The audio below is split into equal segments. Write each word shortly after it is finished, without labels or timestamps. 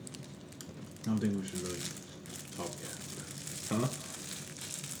don't think we should really talk yet. Huh?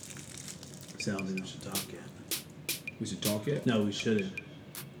 I don't think we should talk yet. We should talk yet? No, we shouldn't.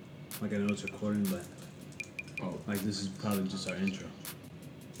 Like, I know it's recording, but Oh, like this is probably just our intro.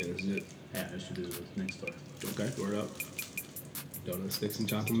 yeah, this is it. Yeah, I should do this next door. Okay, word up. Donuts, sticks, and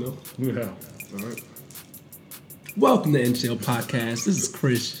chocolate milk. Yeah. All right. Welcome to NCL Podcast. This is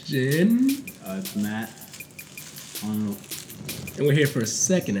Christian. It's Matt. On And we're here for a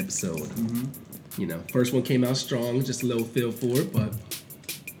second episode. Mm-hmm. You know, first one came out strong, just a little feel for it, but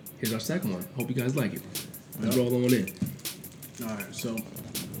here's our second one. Hope you guys like it. Let's roll on in. all right, so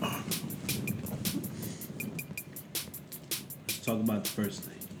let's talk about the first thing.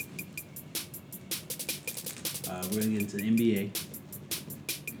 We're gonna get into the NBA.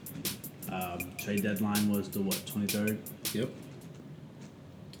 Trade deadline was the 23rd? Yep.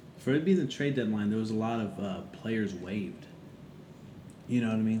 For it to be the trade deadline, there was a lot of players waived. You know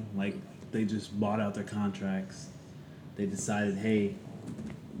what I mean? Like, they just bought out their contracts. They decided, hey,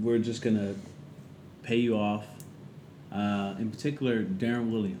 we're just going to pay you off. In particular, Darren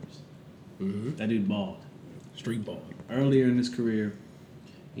Williams. Mm-hmm. That dude balled. Street ball. Earlier in his career,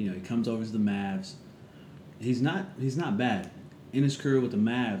 you know, he comes over to the Mavs. He's not bad. In his career with the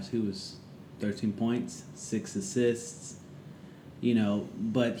Mavs, he was 13 points, 6 assists, you know,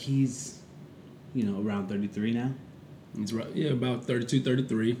 but he's, you know, around 33 now. He's right, yeah, about 32,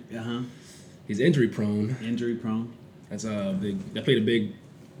 33. Uh-huh. He's injury prone. Injury prone. That's that played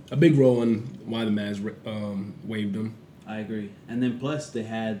a big role in why the Mavs waived him. I agree. And then plus they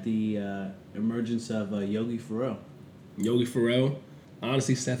had the emergence of Yogi Ferrell. Yogi Ferrell.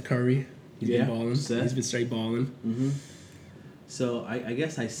 Honestly, Seth Curry. He's been balling. Seth. He's been straight balling. Mm-hmm. So I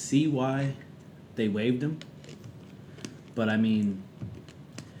guess I see why they waived him. But I mean,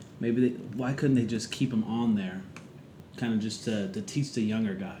 why couldn't they just keep him on there? Kind of just to teach the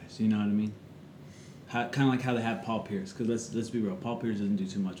younger guys, you know what I mean? Kind of like how they have Paul Pierce. Because let's be real, Paul Pierce doesn't do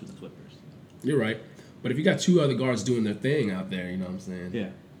too much with the Clippers. You're right. But if you got two other guards doing their thing out there, you know what I'm saying? Yeah.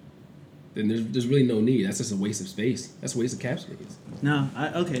 Then there's really no need. That's just a waste of space. That's a waste of cap space. No, I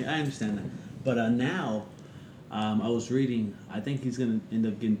understand that. But now, I was reading, I think he's going to end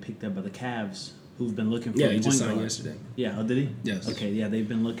up getting picked up by the Cavs, who've been looking for a Yeah, point he just guard. signed yesterday. Yeah, oh, did he? Yes. Okay, yeah, they've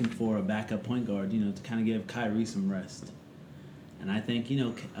been looking for a backup point guard, you know, to kind of give Kyrie some rest. And I think, you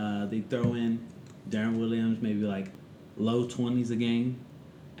know, they throw in Darren Williams, maybe like low 20s a game,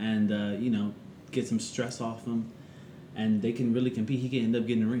 and, you know, get some stress off him, and they can really compete. He can end up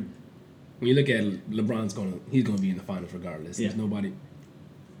getting a ring. When you look at it, he's gonna be in the finals regardless. Yeah. There's nobody.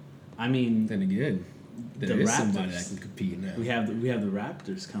 I mean, Then again, there the is Raptors. somebody that can compete now. we have the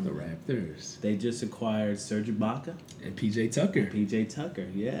Raptors the coming. Raptors They just acquired Serge Ibaka. and PJ Tucker. PJ Tucker,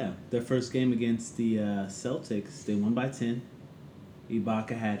 yeah. Their first game against the Celtics, they won by 10.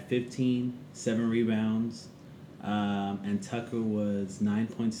 Ibaka had 15, 7 rebounds, and Tucker was 9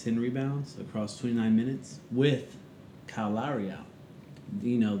 points, 10 rebounds across 29 minutes with Kyle Lowry out.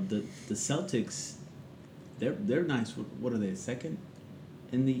 You know, the Celtics, they're nice. What are they, second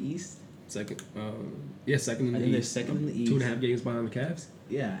in the East? Second in I the think they're East. second in the East. 2.5 games behind the Cavs.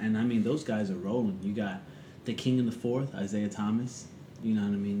 Yeah, and I mean, those guys are rolling. You got the king in the fourth, Isaiah Thomas. You know what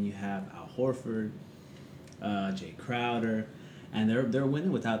I mean? You have Al Horford, Jay Crowder, and they're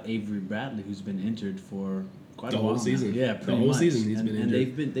winning without Avery Bradley, who's been injured for quite The a while whole season. now. Yeah, The pretty whole much. season he's been and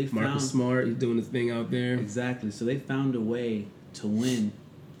injured. they've Marcus found Smart, he's doing his thing out there. exactly. So they found a way to win,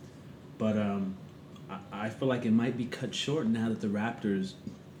 but I feel like it might be cut short now that the Raptors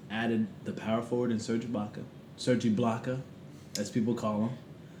added the power forward in Serge Ibaka, as people call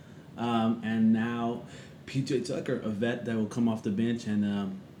him, and now PJ Tucker, a vet that will come off the bench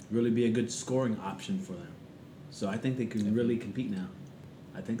and really be a good scoring option for them. So I think they can really compete now.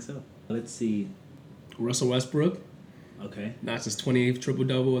 I think so. Let's see. Russell Westbrook Okay. notched his 28th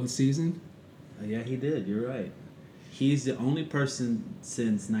triple-double of the season. Yeah, he did. You're right. He's the only person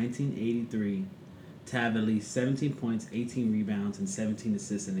since 1983 to have at least 17 points, 18 rebounds, and 17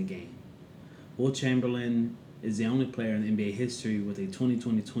 assists in a game. Will Chamberlain is the only player in NBA history with a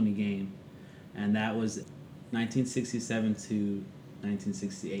 20-20-20 game, and that was 1967 to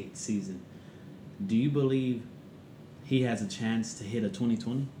 1968 season. Do you believe he has a chance to hit a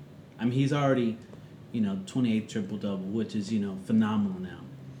 20-20? I mean, he's already, 28 triple-double, which is, phenomenal now.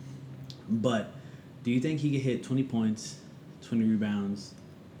 But do you think he could hit 20 points, 20 rebounds,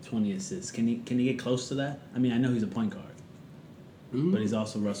 20 assists? Can he get close to that? I mean, I know he's a point guard, but he's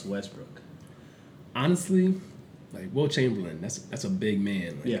also Russell Westbrook. Honestly, like Will Chamberlain, that's a big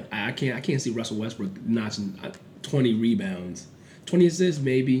man. Like, Yeah. I can't see Russell Westbrook notching 20 rebounds, 20 assists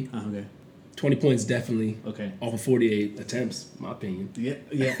maybe. Okay. 20 points definitely. Okay. Off of 48 attempts, in my opinion. Yeah.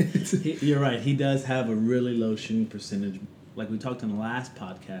 You're right. He does have a really low shooting percentage. Like we talked in the last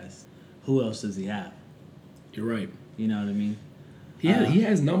podcast, who else does he have? You're right. You know what I mean? He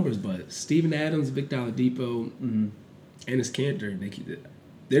has numbers, but Steven Adams, Victor Oladipo, and his Cantor,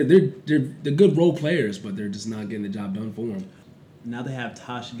 they're good role players, but they're just not getting the job done for them. Now they have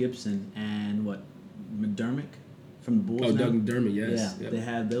Tosh Gibson and McDermott from the Bulls. Oh, now? Doug McDermott, yes. Yeah, Yep. they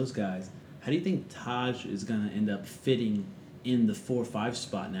have those guys. How do you think Taj is going to end up fitting in the 4-5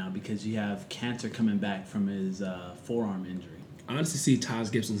 spot now because you have Cantor coming back from his forearm injury? I honestly see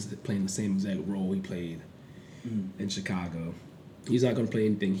Taj Gibson playing the same exact role he played in Chicago. He's not going to play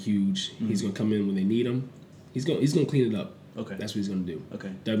anything huge. He's going to come in when they need him. He's going to clean it up. Okay. That's what he's going to do.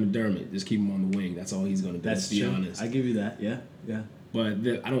 Okay. Doug McDermott, just keep him on the wing. That's all he's going to do. That's to be true. honest. I give you that. Yeah. But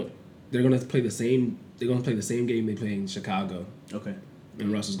they're going to play the same. They're going to play the same game they play in Chicago. Okay.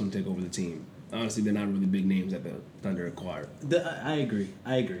 And Russell's going to take over the team. Honestly, they're not really big names that the Thunder acquired. I agree.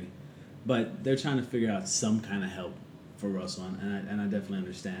 But they're trying to figure out some kind of help for Russell, and I definitely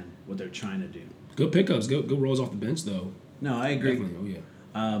understand what they're trying to do. Good pickups. Good rolls off the bench, though. No, I agree. Definitely.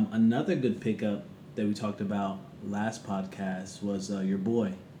 Oh, yeah. Another good pickup that we talked about last podcast was your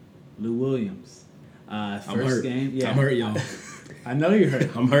boy, Lou Williams. First game. Yeah. I'm hurt, y'all. I know you're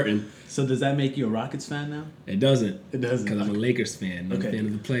hurt. I'm hurting. So does that make you a Rockets fan now? It doesn't. It doesn't. Because I'm a Lakers fan. I'm Okay. a fan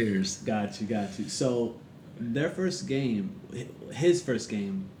of the players. Got you. So their first game, his first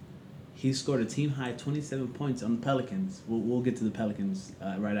game, he scored a team-high 27 points on the Pelicans. We'll get to the Pelicans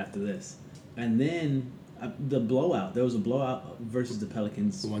right after this. And then the blowout. There was a blowout versus the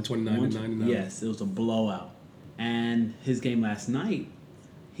Pelicans. 129-99. Yes, it was a blowout. And his game last night,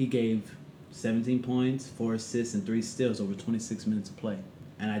 he gave 17 points, 4 assists, and 3 steals over 26 minutes of play.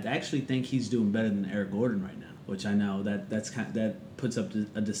 And I actually think he's doing better than Eric Gordon right now, which I know that puts up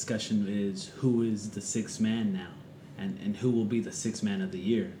a discussion is who is the sixth man now, and who will be the sixth man of the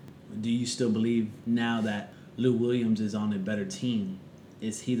year. Do you still believe now that Lou Williams is on a better team?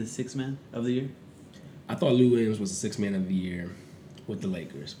 Is he the sixth man of the year? I thought Lou Williams was the sixth man of the year with the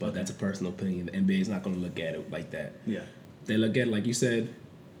Lakers, but that's a personal opinion. The NBA is not going to look at it like that. Yeah. They look at it, like you said,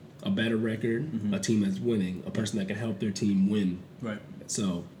 a better record, a team that's winning, a person that can help their team win. Right.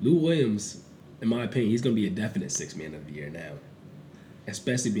 So Lou Williams, in my opinion, he's going to be a definite sixth man of the year now,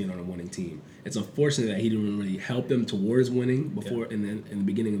 especially being on a winning team. It's unfortunate that he didn't really help them towards winning before in the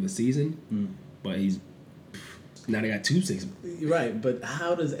beginning of the season, but now they got 2 sixth. Right, but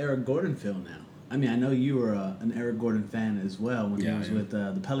how does Eric Gordon feel now? I mean, I know you were an Eric Gordon fan as well when he was with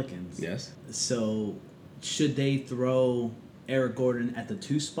the Pelicans. Yes. So should they throw Eric Gordon at the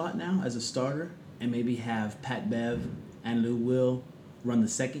 2 spot now as a starter and maybe have Pat Bev and Lou Will run the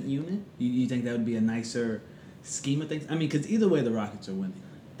second unit? You think that would be a nicer scheme of things? I mean, because either way the Rockets are winning.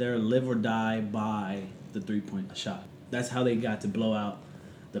 They're live or die by the 3-point shot. That's how they got to blow out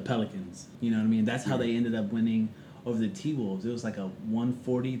the Pelicans. You know what I mean? That's how they ended up winning over the T-Wolves. It was like a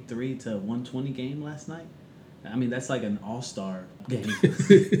 143 to 120 game last night. I mean, that's like an all-star game.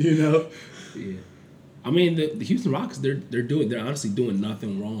 You know? Yeah. I mean, the Houston Rockets, they're honestly doing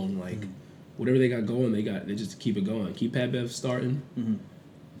nothing wrong. Like, whatever they got going, they just keep it going. Keep Pat Bev starting.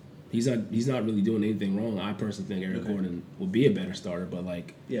 He's not really doing anything wrong. I personally think Eric Gordon will be a better starter, but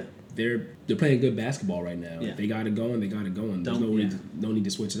they're playing good basketball right now. Yeah. If they got it going, they got it going. There's no need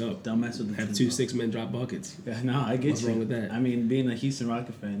to switch it up. Don't mess with the Have tempo. 2 6-men drop buckets. Yeah, no, I get What's you. wrong with that? I mean, being a Houston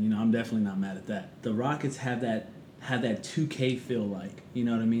Rocket fan, I'm definitely not mad at that. The Rockets have that 2K feel like, you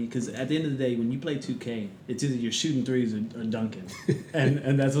know what I mean? Because at the end of the day, when you play 2K, it's either you're shooting threes or dunking,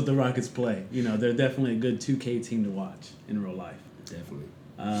 and that's what the Rockets play. They're definitely a good 2K team to watch in real life. Definitely.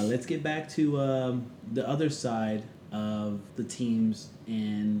 Let's get back to the other side of the teams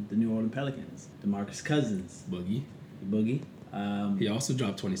in the New Orleans Pelicans. DeMarcus Cousins. Boogie. He also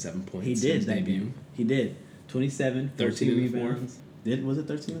dropped 27 points. He in did his that debut. game. He did. 27, 13 in the rebounds. Was it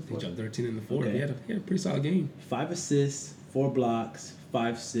 13 in the He fourth? dropped 13 in the fourth. Okay. He had a pretty solid game. 5 assists, 4 blocks,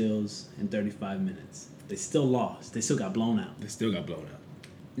 5 steals in 35 minutes. They still lost. They still got blown out. They still got blown out.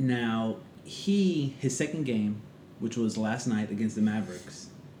 Now, his second game, which was last night against the Mavericks,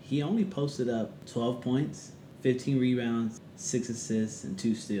 he only posted up 12 points, 15 rebounds, 6 assists, and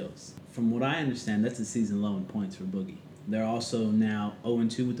 2 steals. From what I understand, that's a season low in points for Boogie. They're also now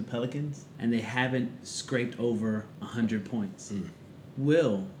 0-2 with the Pelicans, and they haven't scraped over 100 points.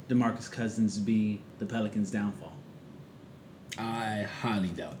 Will DeMarcus Cousins be the Pelicans' downfall? I highly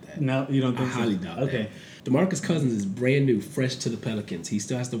doubt that. No, you don't I highly doubt that. DeMarcus Cousins is brand new, fresh to the Pelicans. He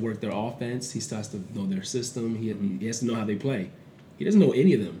still has to work their offense. He still has to know their system. He has to know how they play. He doesn't know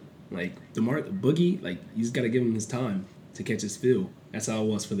any of them. Like Boogie, he's got to give him his time to catch his feel. That's how it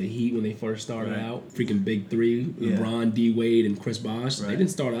was for the Heat when they first started Right. out. Freaking big three, Yeah. LeBron, D Wade, and Chris Bosh. They Right.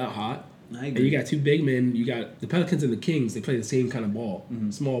 didn't start out hot. I And agree. you got two big men. You got the Pelicans and the Kings. They play the same kind of ball.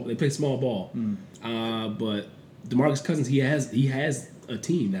 Small. They play small ball. But DeMarcus Cousins, he has a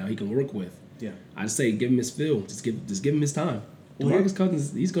team now he can work with. Yeah. I just say give him his fill. Just give him his time. Well, DeMarcus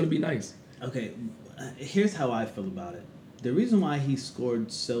Cousins, he's going to be nice. Okay, here's how I feel about it. The reason why he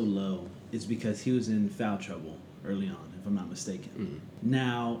scored so low is because he was in foul trouble early on, if I'm not mistaken.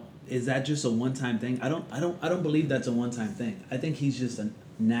 Now, is that just a one-time thing? I don't believe that's a one-time thing. I think he's just a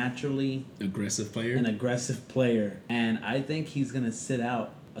naturally Aggressive player. an aggressive player, and I think he's gonna sit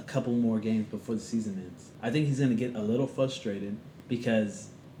out a couple more games before the season ends. I think he's gonna get a little frustrated because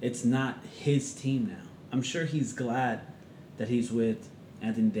it's not his team now. I'm sure he's glad that he's with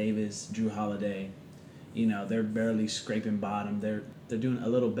Anthony Davis, Drew Holiday. You know, they're barely scraping bottom. They're doing a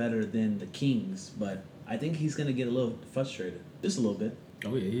little better than the Kings, but I think he's gonna get a little frustrated, just a little bit.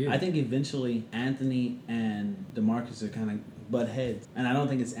 Oh yeah. I think eventually Anthony and DeMarcus are kind of butt heads, and I don't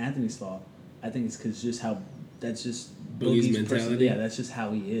think it's Anthony's fault. I think it's because just how that's just Boogie's Boogie's mentality. Yeah, that's just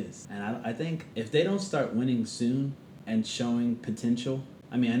how he is, and I think if they don't start winning soon and showing potential,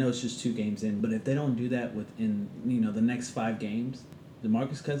 I mean, I know it's just 2 games in, but if they don't do that within the next 5 games,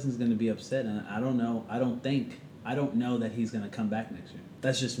 DeMarcus Cousins is going to be upset, and I don't know. I don't know that he's going to come back next year.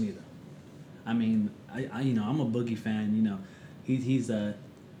 That's just me though. I mean, I'm a Boogie fan. You know, he's an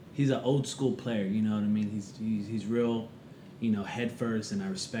old school player. You know what I mean? He's real, head first, and I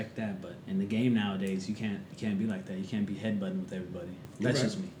respect that. But in the game nowadays, you can't be like that. You can't be headbutting with everybody. That's Right.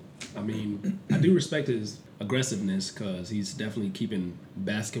 just me. I mean, I do respect his aggressiveness because he's definitely keeping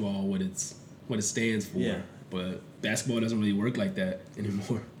basketball what it stands for. Yeah. But basketball doesn't really work like that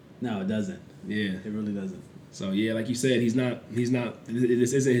anymore. No, it doesn't. Yeah. It really doesn't. So yeah, like you said, he's not.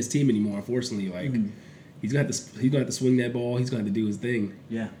 This isn't his team anymore. Unfortunately, like he's gonna have to swing that ball. He's gonna have to do his thing.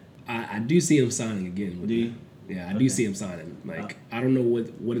 Yeah. I do see him signing again. with Do you? them. Yeah, I Okay. do see him signing. Like I don't know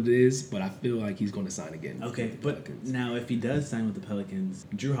what it is, but I feel like he's going to sign again. Okay, with the but Pelicans. now if he does sign with the Pelicans,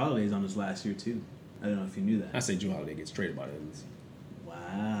 Drew Holiday is on his last year too. I don't know if you knew I that. say Drew Holiday gets traded by the Indians.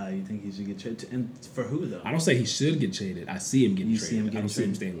 Wow, you think he should get traded? And for who though? I don't say he should get traded. I see him getting You traded. see him I getting don't see him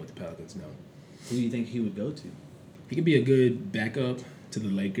traded? staying with the Pelicans. No, Who do you think he would go to? he could be a good backup to the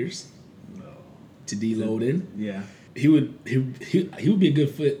Lakers. To D-load in. Yeah. He would be a good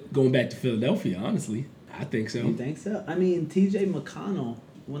fit going back to Philadelphia. Honestly, I think so. You think so? I mean, T.J. McConnell.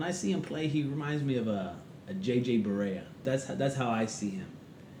 When I see him play, he reminds me of a J.J. Barea. That's how I see him.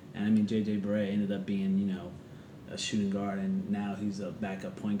 And I mean, J.J. Barea ended up being a shooting guard, and now he's a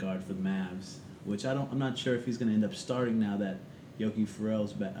backup point guard for the Mavs. Which I'm not sure if he's going to end up starting now that Yogi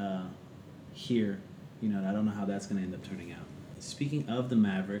Ferrell's here. I don't know how that's going to end up turning out. Speaking of the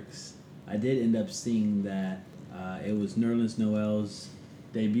Mavericks, I did end up seeing that it was Nerlens Noel's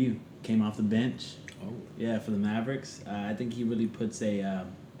debut. Came off the bench. Oh, Yeah, for the Mavericks. I think he really puts a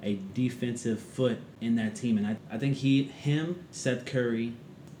defensive foot in that team. And I think him, Seth Curry,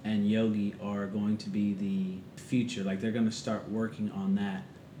 and Yogi are going to be the future. Like, they're going to start working on that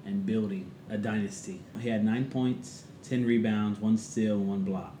and building a dynasty. He had 9 points, 10 rebounds, 1 steal, 1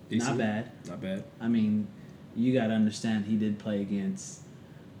 block. Decent. Not bad. not bad. I mean, you got to understand he did play against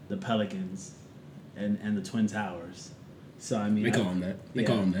the Pelicans and the Twin Towers. So, I mean... They call him that. They yeah.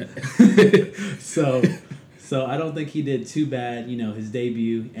 call him that. So I don't think he did too bad, his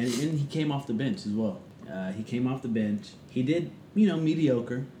debut. And he came off the bench as well. He came off the bench. He did,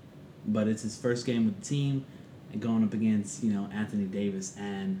 mediocre, but it's his first game with the team and going up against, Anthony Davis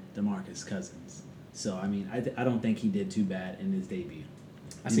and DeMarcus Cousins. So, I mean, I don't think he did too bad in his debut.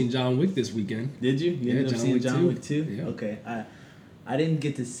 I seen John Wick this weekend. Did you? Yeah, ended up John seeing Wick John 2. Wick 2? Yeah. Okay. I didn't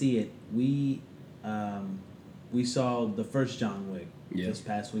get to see it. We saw the first John Wick this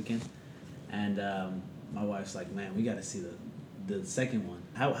past weekend. And my wife's like, man, we got to see the second one.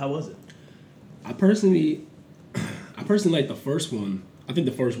 How was it? I personally like the first one. I think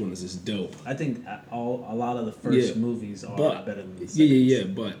the first one is just dope. I think a lot of the first movies are a lot better than the second.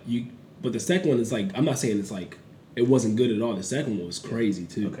 Yeah. But the second one is like, I'm not saying it's like it wasn't good at all. The second one was crazy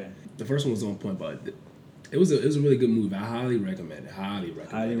too. Okay. The first one was on point, but it was a really good movie. I highly recommend it. Highly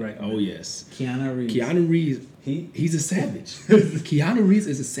recommend. Oh yes. Keanu Reeves. He's a savage. Keanu Reeves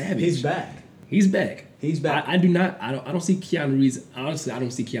is a savage. He's back. He's back. He's back. I don't see Keanu Reeves. Honestly, I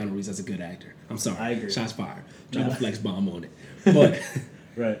don't see Keanu Reeves as a good actor. I'm sorry. I agree. Shots fired. Drop a flex bomb on it. But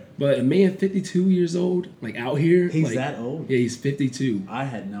Right. but a man 52 years old, like out here. He's like, that old? Yeah, he's 52. I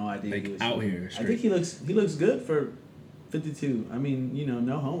had no idea Like he was out here. I Straight. think he looks good for 52. I mean,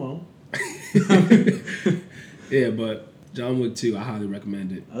 no homo. Yeah, but John Wick 2, I highly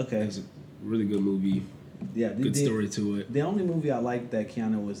recommend it. Okay. It's a really good movie. good story to it. The only movie I liked that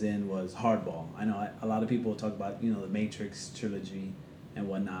Keanu was in was Hardball. I know a lot of people talk about, the Matrix trilogy and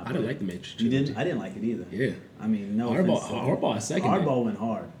whatnot. I didn't like the Matrix trilogy. You didn't? I didn't like it either. Yeah. I mean, no Hardball, I second Hardball went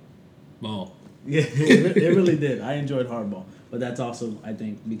hard. Ball. Yeah, it really did. I enjoyed Hardball. But that's also, I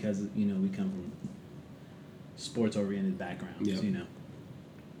think, because, we come from sports-oriented backgrounds,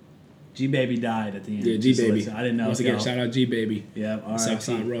 G-Baby died at the end. Yeah, G-Baby. I didn't know. Once again, shout out G-Baby. Yeah,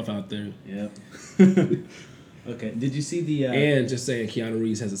 Southside rough out there. Yep. Okay, did you see the... and just saying Keanu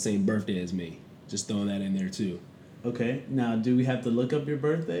Reeves has the same birthday as me. Just throwing that in there, too. Okay, now, do we have to look up your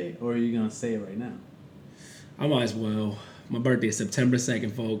birthday, or are you going to say it right now? I might as well. My birthday is September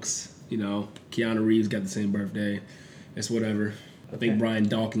 2nd, folks. Keanu Reeves got the same birthday. It's whatever. I think Brian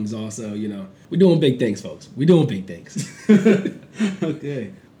Dawkins also, We're doing big things, folks. We're doing big things.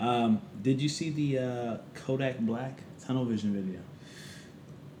 Okay. Did you see the Kodak Black tunnel vision video?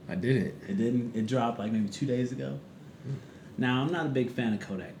 I didn't. It didn't. It dropped like maybe 2 days ago. Now, I'm not a big fan of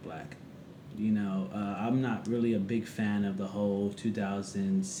Kodak Black. I'm not really a big fan of the whole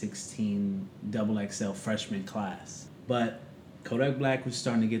 2016 XXL freshman class. But Kodak Black was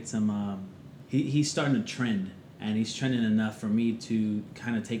starting to get some... he's starting to trend. And he's trending enough for me to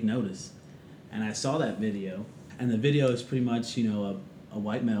kind of take notice. And I saw that video. And the video is pretty much, a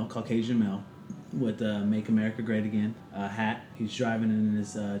white male, Caucasian male, with a Make America Great Again hat. He's driving in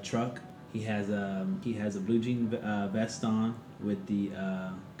his truck. He has a blue jean vest on with the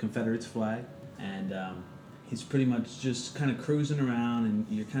Confederates flag. And he's pretty much just kind of cruising around. And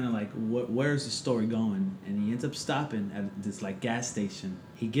you're kind of like, where's the story going? And he ends up stopping at this gas station.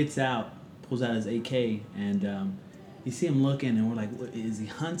 He gets out, pulls out his AK, and you see him looking, and we're like, is he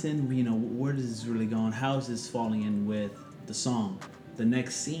hunting? Where is this really going? How is this falling in with the song? The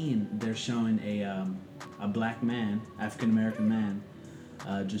next scene, they're showing a black man, African-American man,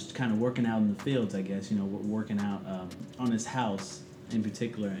 just kind of working out in the fields, I guess, working out on his house in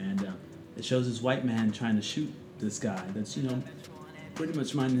particular, and it shows this white man trying to shoot this guy that's, pretty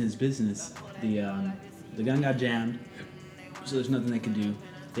much minding his business. The gun got jammed, so there's nothing they can do.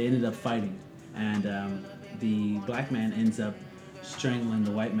 They ended up fighting, and the black man ends up strangling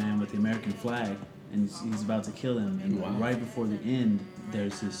the white man with the American flag, and he's about to kill him. And right before the end,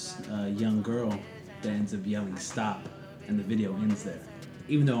 there's this young girl that ends up yelling "stop," and the video ends there.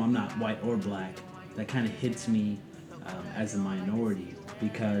 Even though I'm not white or black, that kind of hits me as a minority,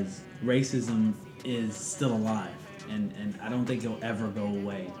 because racism is still alive, and I don't think it'll ever go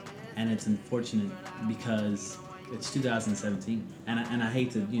away. And it's unfortunate because it's 2017, and I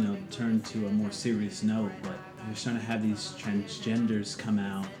hate to turn to a more serious note, but you're starting to have these transgenders come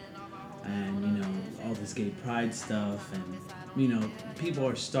out, and all this gay pride stuff, and people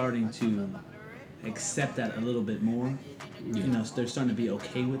are starting to accept that a little bit more. Yeah. They're starting to be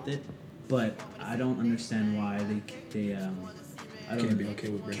okay with it, but I don't understand why they can't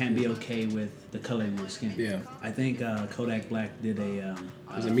be okay with the color of your skin. Yeah. I think Kodak Black did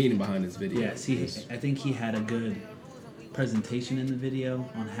there's a meaning behind this video. Yes, I think he had a good presentation in the video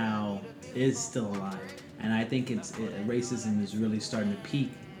on how it is still alive, and I think racism is really starting to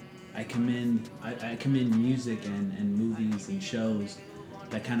peak. I commend music and movies and shows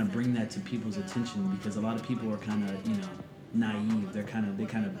that kind of bring that to people's attention, because a lot of people are kind of naive. They kind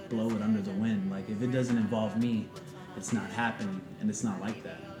of blow it under the wind. Like, if it doesn't involve me, it's not happening, and it's not like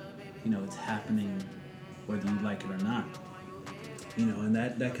that. It's happening whether you like it or not. And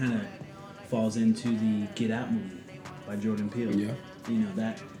that kind of falls into the Get Out movie by Jordan Peele. Yeah.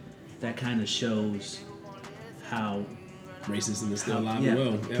 That kind of shows how racism is still alive and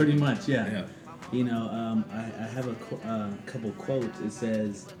well. Yeah. Pretty much, yeah. I have a couple quotes. It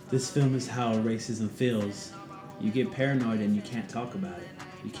says, "This film is how racism feels. You get paranoid and you can't talk about it.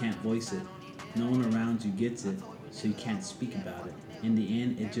 You can't voice it. No one around you gets it, so you can't speak about it. In the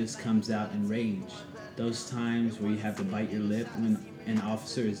end, it just comes out in rage. Those times where you have to bite your lip when an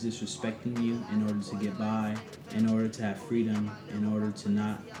officer is disrespecting you in order to get by, in order to have freedom, in order to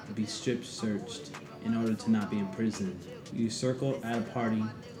not be strip searched, in order to not be imprisoned. You circle at a party,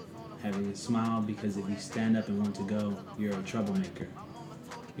 having a smile, because if you stand up and want to go, you're a troublemaker.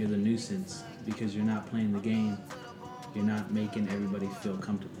 You're the nuisance because you're not playing the game. You're not making everybody feel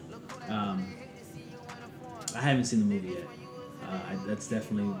comfortable." I haven't seen the movie yet. That's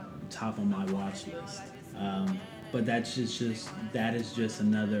definitely top on my watch list. But that is just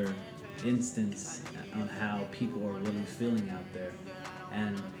another instance on how people are really feeling out there.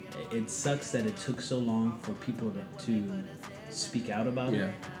 And it sucks that it took so long for people to speak out about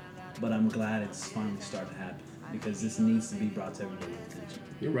it. But I'm glad it's finally starting to happen, because this needs to be brought to everybody's attention.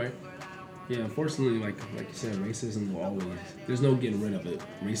 You're right. Yeah, unfortunately, like you said, racism will always. There's no getting rid of it.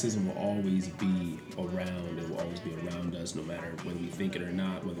 Racism will always be around. It will always be around us, no matter whether we think it or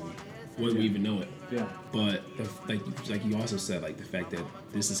not, whether we even know it. Yeah. But like you also said, like the fact that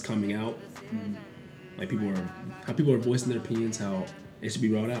this is coming out, like people are voicing their opinions, how it should be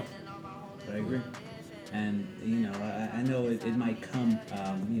brought out. I agree. And, I know it might come,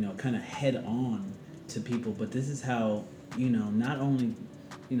 kind of head on to people, but this is how, not only,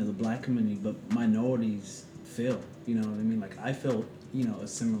 the black community, but minorities feel, you know what I mean? Like, I feel, a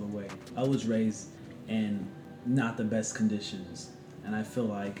similar way. I was raised in not the best conditions, and I feel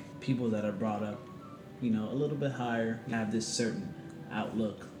like people that are brought up, a little bit higher have this certain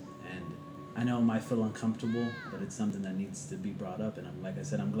outlook, and I know it might feel uncomfortable, but it's something that needs to be brought up, and like I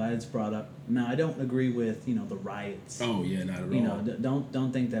said, I'm glad it's brought up. Now, I don't agree with, the riots. Oh, yeah, not at all.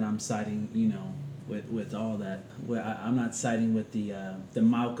 Don't think that I'm siding, with all that. I'm not siding with the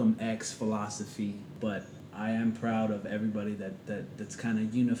Malcolm X philosophy, but I am proud of everybody that's kind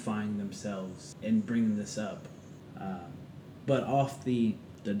of unifying themselves and bringing this up. But off the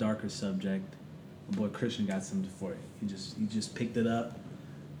darker subject, my boy Christian got something for you. He just picked it up.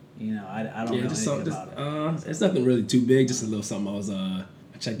 I don't know anything about it. It's nothing really too big. Just a little something I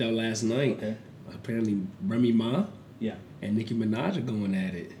checked out last night. Okay. Apparently, Remy Ma Yeah. and Nicki Minaj are going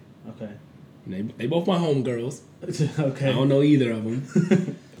at it. Okay. They both my homegirls. Okay. I don't know either of them.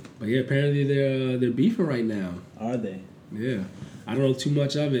 But yeah, apparently they're beefing right now. Are they? Yeah. I don't know too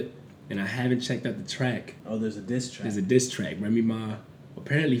much of it, and I haven't checked out the track. Oh, there's a diss track. There's a diss track. Remy Ma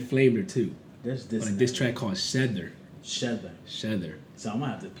apparently flamed her too. There's diss. On a diss track called Shether. Shether. So I'm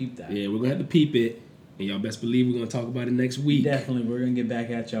gonna have to peep that. Yeah, we're gonna have to peep it, and y'all best believe we're gonna talk about it next week. Definitely, we're gonna get back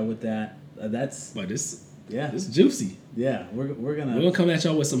at y'all with that. But this is juicy. Yeah, we're gonna come at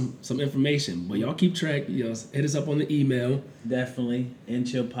y'all with some information. But y'all keep track. Hit us up on the email. Definitely,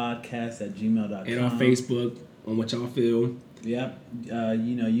 inchillpodcast@gmail.com. And on Facebook on what y'all feel. Yep.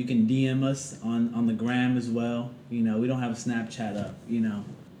 You can DM us on the gram as well. We don't have a Snapchat up.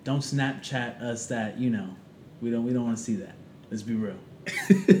 Don't Snapchat us that. We don't want to see that. Let's be real.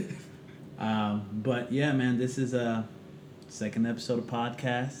 But yeah, man, this is a second episode of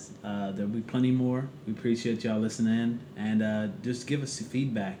podcast. There'll be plenty more. We appreciate y'all listening, and just give us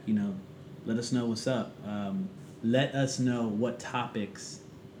feedback. Let us know what's up. Let us know what topics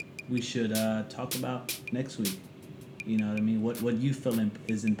we should talk about next week. You know what I mean? What you feel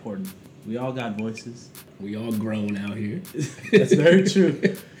is important. We all got voices. We all grown out here. That's very true.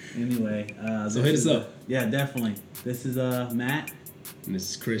 Anyway, so hit us up. Yeah, definitely. This is Matt. And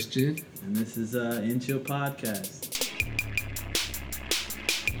this is Christian. And this is Inchill Podcast.